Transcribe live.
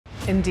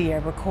India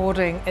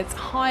recording its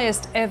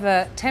highest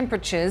ever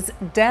temperatures,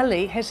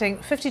 Delhi hitting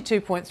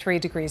 52.3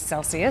 degrees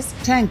Celsius.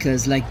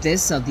 Tankers like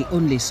this are the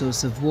only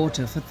source of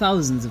water for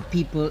thousands of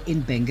people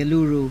in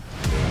Bengaluru.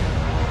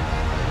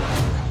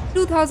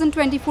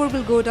 2024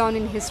 will go down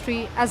in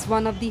history as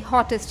one of the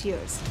hottest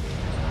years.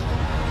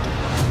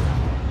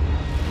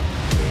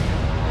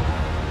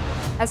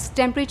 As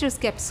temperatures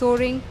kept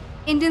soaring,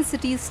 Indian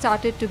cities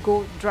started to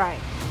go dry.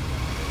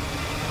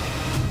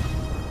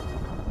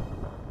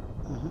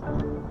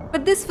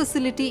 But this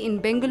facility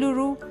in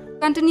Bengaluru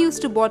continues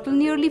to bottle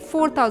nearly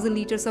 4,000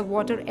 litres of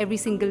water every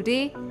single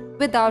day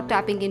without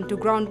tapping into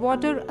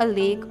groundwater, a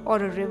lake or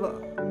a river.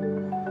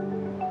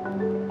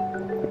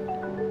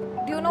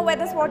 Do you know where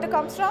this water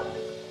comes from?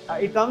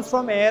 It comes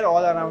from air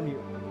all around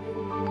you.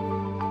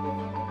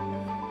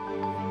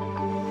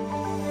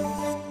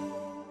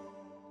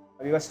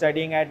 We were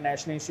studying at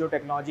National Institute of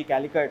Technology,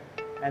 Calicut,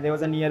 and there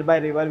was a nearby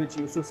river which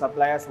used to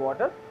supply us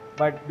water.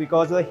 But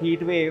because of the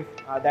heat wave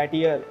that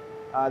year,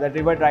 that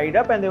river dried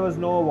up and there was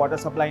no water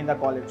supply in the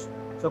college.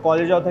 So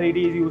college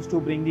authorities used to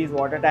bring these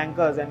water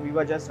tankers and we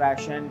were just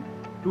rationed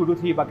 2 to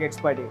 3 buckets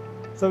per day.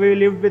 So we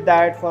lived with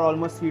that for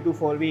almost 3 to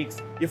 4 weeks.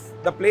 If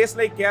the place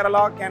like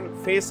Kerala can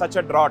face such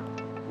a drought,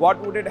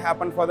 what would it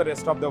happen for the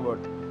rest of the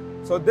world?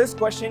 So this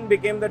question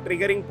became the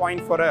triggering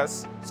point for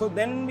us. So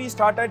then we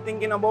started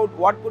thinking about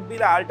what could be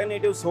the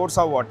alternative source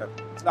of water.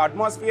 The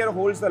atmosphere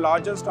holds the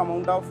largest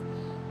amount of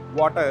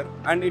water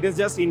and it is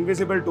just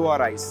invisible to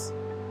our eyes.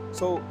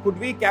 So could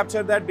we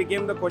capture that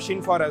became the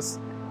question for us.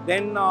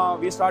 Then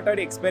we started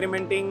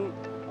experimenting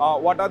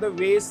what are the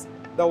ways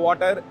the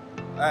water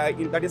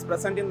that is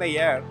present in the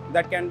air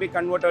that can be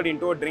converted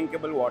into a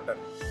drinkable water.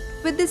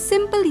 With this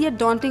simple yet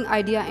daunting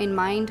idea in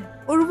mind,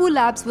 Uravu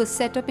Labs was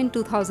set up in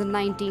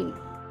 2019.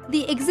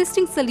 The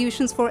existing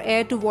solutions for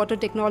air to water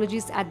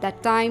technologies at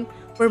that time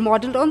were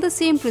modeled on the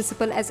same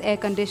principle as air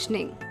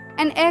conditioning.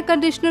 An air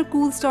conditioner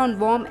cools down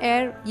warm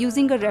air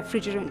using a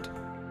refrigerant.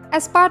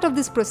 As part of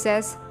this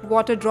process,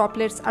 water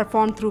droplets are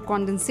formed through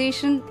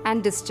condensation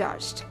and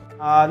discharged.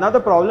 Now the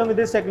problem with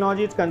this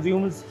technology, it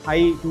consumes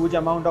huge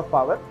amount of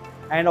power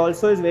and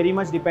also is very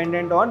much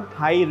dependent on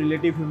high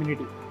relative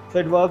humidity. So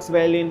it works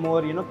well in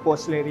more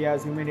coastal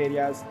areas, humid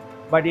areas,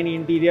 but in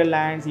interior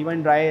lands,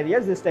 even dry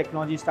areas, this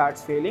technology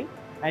starts failing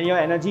and your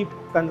energy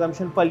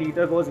consumption per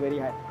liter goes very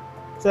high.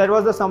 So that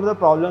was some of the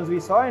problems we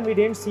saw, and we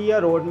didn't see a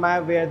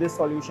roadmap where this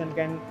solution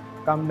can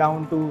come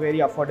down to very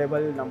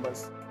affordable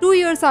numbers. 2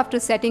 years after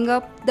setting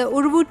up, the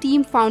Uravu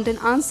team found an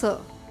answer,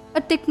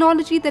 a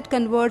technology that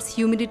converts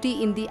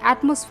humidity in the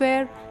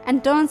atmosphere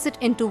and turns it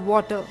into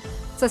water,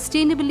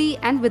 sustainably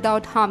and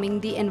without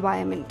harming the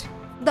environment.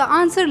 The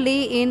answer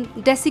lay in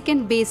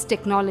desiccant-based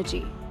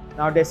technology.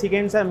 Now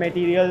desiccants are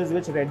materials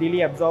which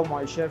readily absorb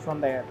moisture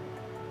from the air.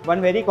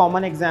 One very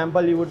common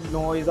example you would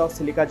know is of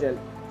silica gel.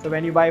 So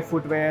when you buy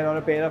footwear or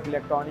a pair of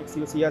electronics,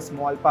 you see a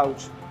small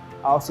pouch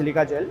of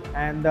silica gel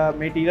and the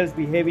materials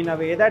behave in a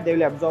way that they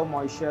will absorb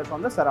moisture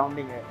from the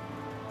surrounding air.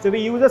 So we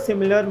use a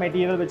similar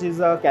material which is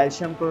a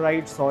calcium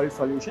chloride salt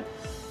solution.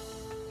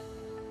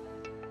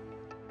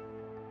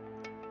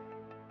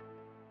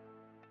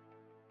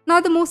 Now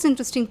the most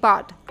interesting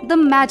part, the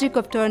magic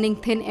of turning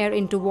thin air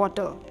into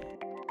water.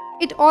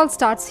 It all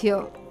starts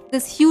here.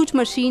 This huge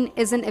machine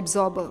is an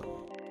absorber.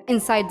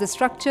 Inside the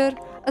structure,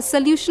 a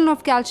solution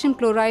of calcium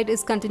chloride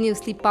is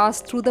continuously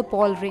passed through the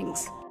Paul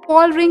rings.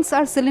 Paul rings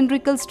are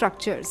cylindrical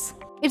structures.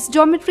 Its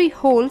geometry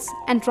holds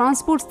and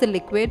transports the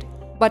liquid,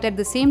 but at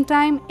the same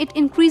time, it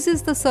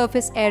increases the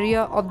surface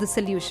area of the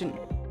solution.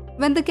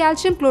 When the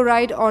calcium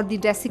chloride or the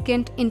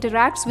desiccant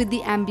interacts with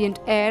the ambient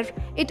air,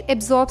 it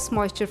absorbs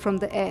moisture from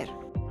the air.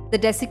 The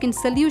desiccant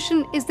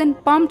solution is then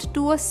pumped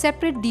to a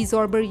separate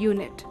desorber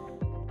unit.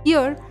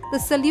 Here, the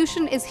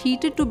solution is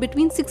heated to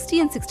between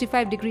 60 and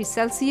 65 degrees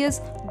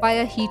Celsius by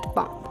a heat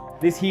pump.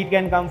 This heat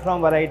can come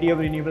from a variety of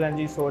renewable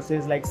energy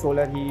sources like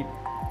solar heat,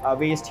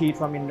 waste heat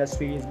from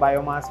industries,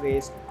 biomass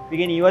waste. We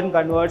can even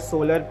convert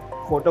solar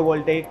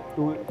photovoltaic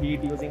to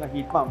heat using a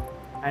heat pump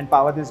and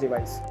power this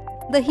device.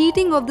 The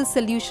heating of the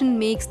solution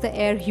makes the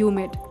air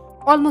humid,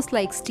 almost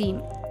like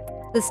steam.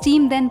 The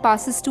steam then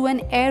passes to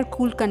an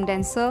air-cooled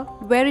condenser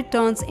where it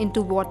turns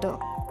into water.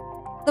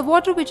 The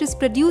water which is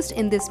produced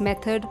in this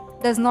method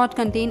does not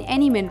contain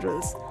any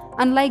minerals,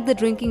 unlike the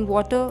drinking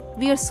water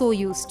we are so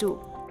used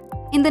to.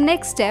 In the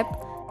next step,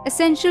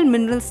 essential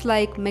minerals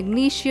like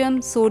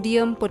magnesium,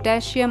 sodium,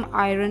 potassium,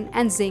 iron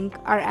and zinc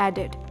are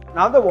added.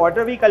 Now the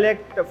water we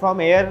collect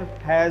from air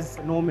has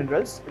no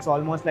minerals. It's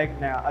almost like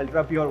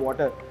ultra pure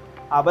water.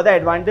 But the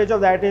advantage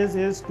of that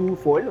is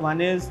twofold.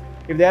 One is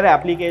if there are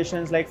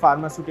applications like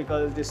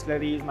pharmaceuticals,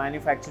 distilleries,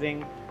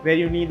 manufacturing, where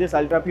you need this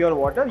ultra pure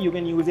water, you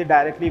can use it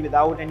directly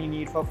without any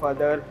need for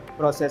further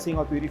processing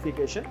or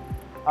purification.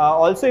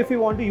 Also, if you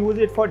want to use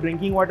it for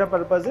drinking water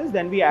purposes,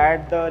 then we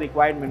add the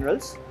required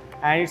minerals,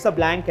 and it's a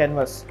blank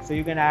canvas. So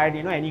you can add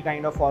any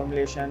kind of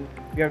formulation.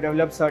 We have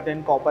developed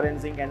certain copper and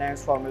zinc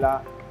enhanced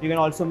formula. You can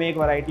also make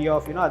variety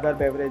of other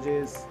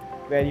beverages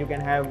where you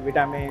can have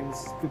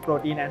vitamins,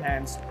 protein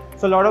enhanced.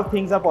 So a lot of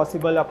things are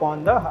possible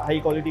upon the high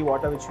quality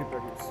water which we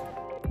produce.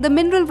 The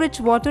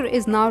mineral-rich water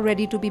is now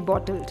ready to be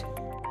bottled.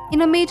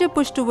 In a major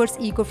push towards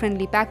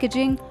eco-friendly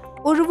packaging,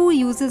 Uravu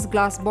uses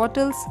glass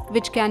bottles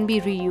which can be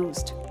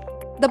reused.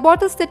 The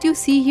bottles that you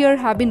see here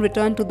have been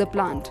returned to the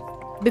plant.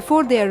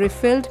 Before they are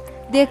refilled,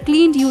 they are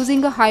cleaned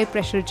using a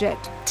high-pressure jet.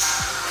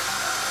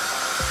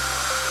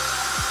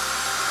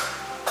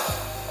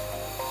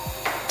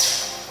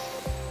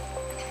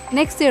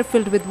 Next, they are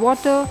filled with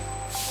water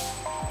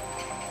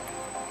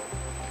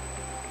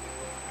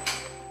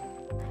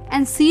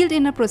and sealed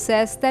in a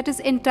process that is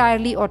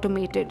entirely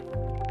automated.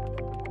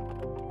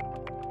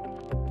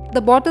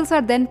 The bottles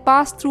are then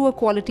passed through a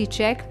quality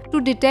check to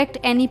detect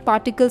any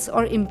particles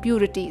or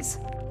impurities.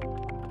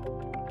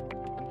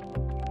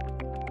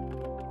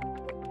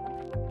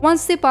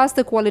 Once they pass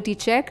the quality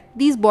check,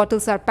 these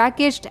bottles are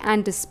packaged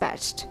and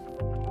dispatched.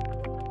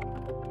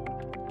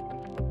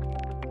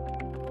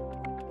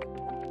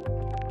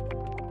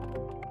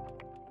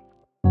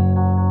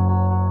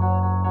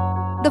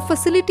 The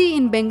facility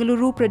in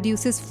Bengaluru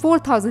produces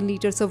 4,000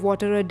 litres of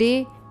water a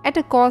day at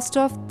a cost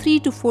of 3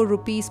 to 4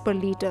 rupees per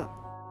litre.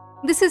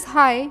 This is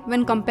high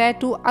when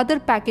compared to other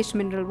packaged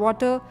mineral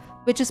water,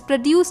 which is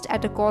produced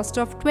at a cost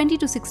of 20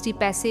 to 60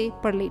 paise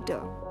per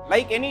litre.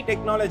 Like any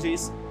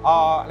technologies,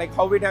 like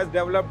how it has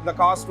developed, the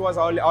cost was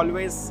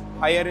always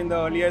higher in the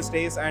earliest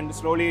days and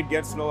slowly it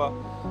gets lower.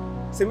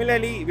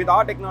 Similarly, with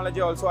our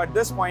technology also, at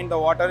this point the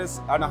water is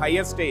on a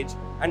higher stage,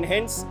 and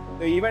hence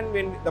even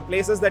when the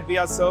places that we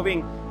are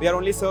serving, we are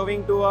only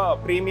serving to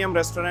premium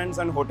restaurants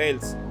and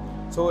hotels.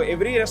 So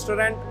every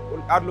restaurant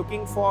are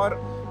looking for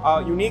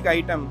a unique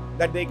item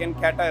that they can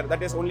cater,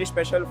 that is only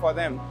special for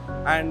them.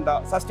 And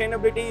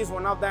sustainability is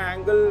one of the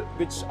angle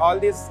which all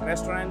these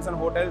restaurants and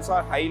hotels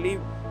are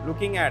highly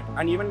looking at,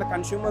 and even the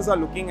consumers are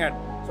looking at.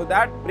 So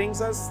that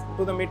brings us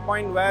to the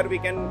midpoint where we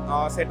can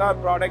set our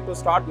product to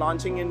start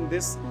launching in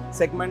this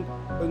segment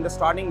in the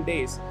starting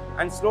days.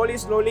 And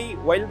slowly,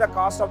 while the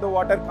cost of the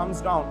water comes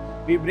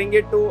down, we bring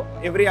it to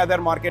every other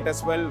market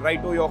as well,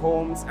 right to your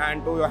homes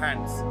and to your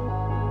hands.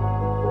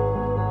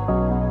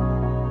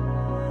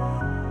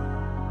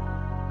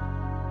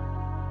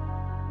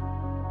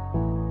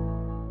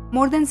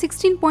 More than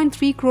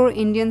 16.3 crore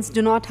Indians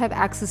do not have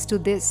access to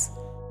this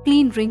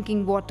clean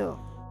drinking water.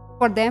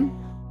 For them,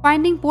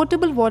 finding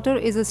potable water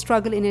is a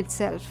struggle in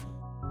itself.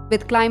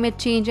 With climate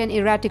change and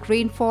erratic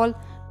rainfall,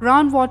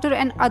 groundwater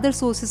and other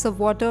sources of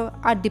water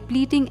are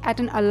depleting at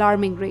an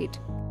alarming rate.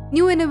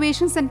 New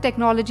innovations and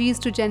technologies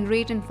to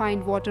generate and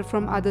find water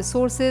from other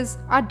sources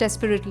are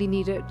desperately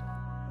needed.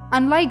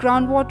 Unlike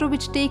groundwater,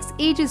 which takes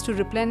ages to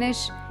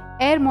replenish,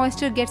 air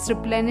moisture gets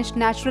replenished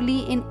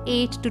naturally in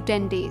 8 to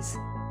 10 days.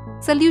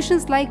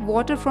 Solutions like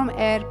water from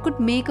air could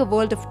make a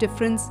world of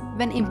difference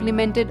when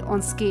implemented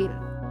on scale.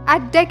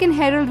 At Deccan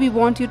Herald, we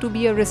want you to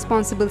be a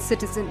responsible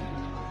citizen.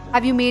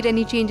 Have you made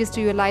any changes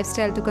to your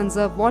lifestyle to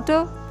conserve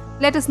water?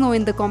 Let us know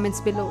in the comments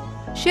below.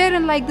 Share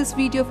and like this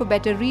video for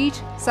better reach,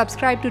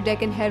 subscribe to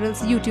Deccan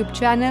Herald's YouTube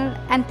channel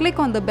and click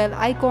on the bell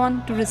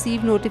icon to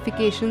receive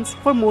notifications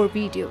for more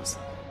videos.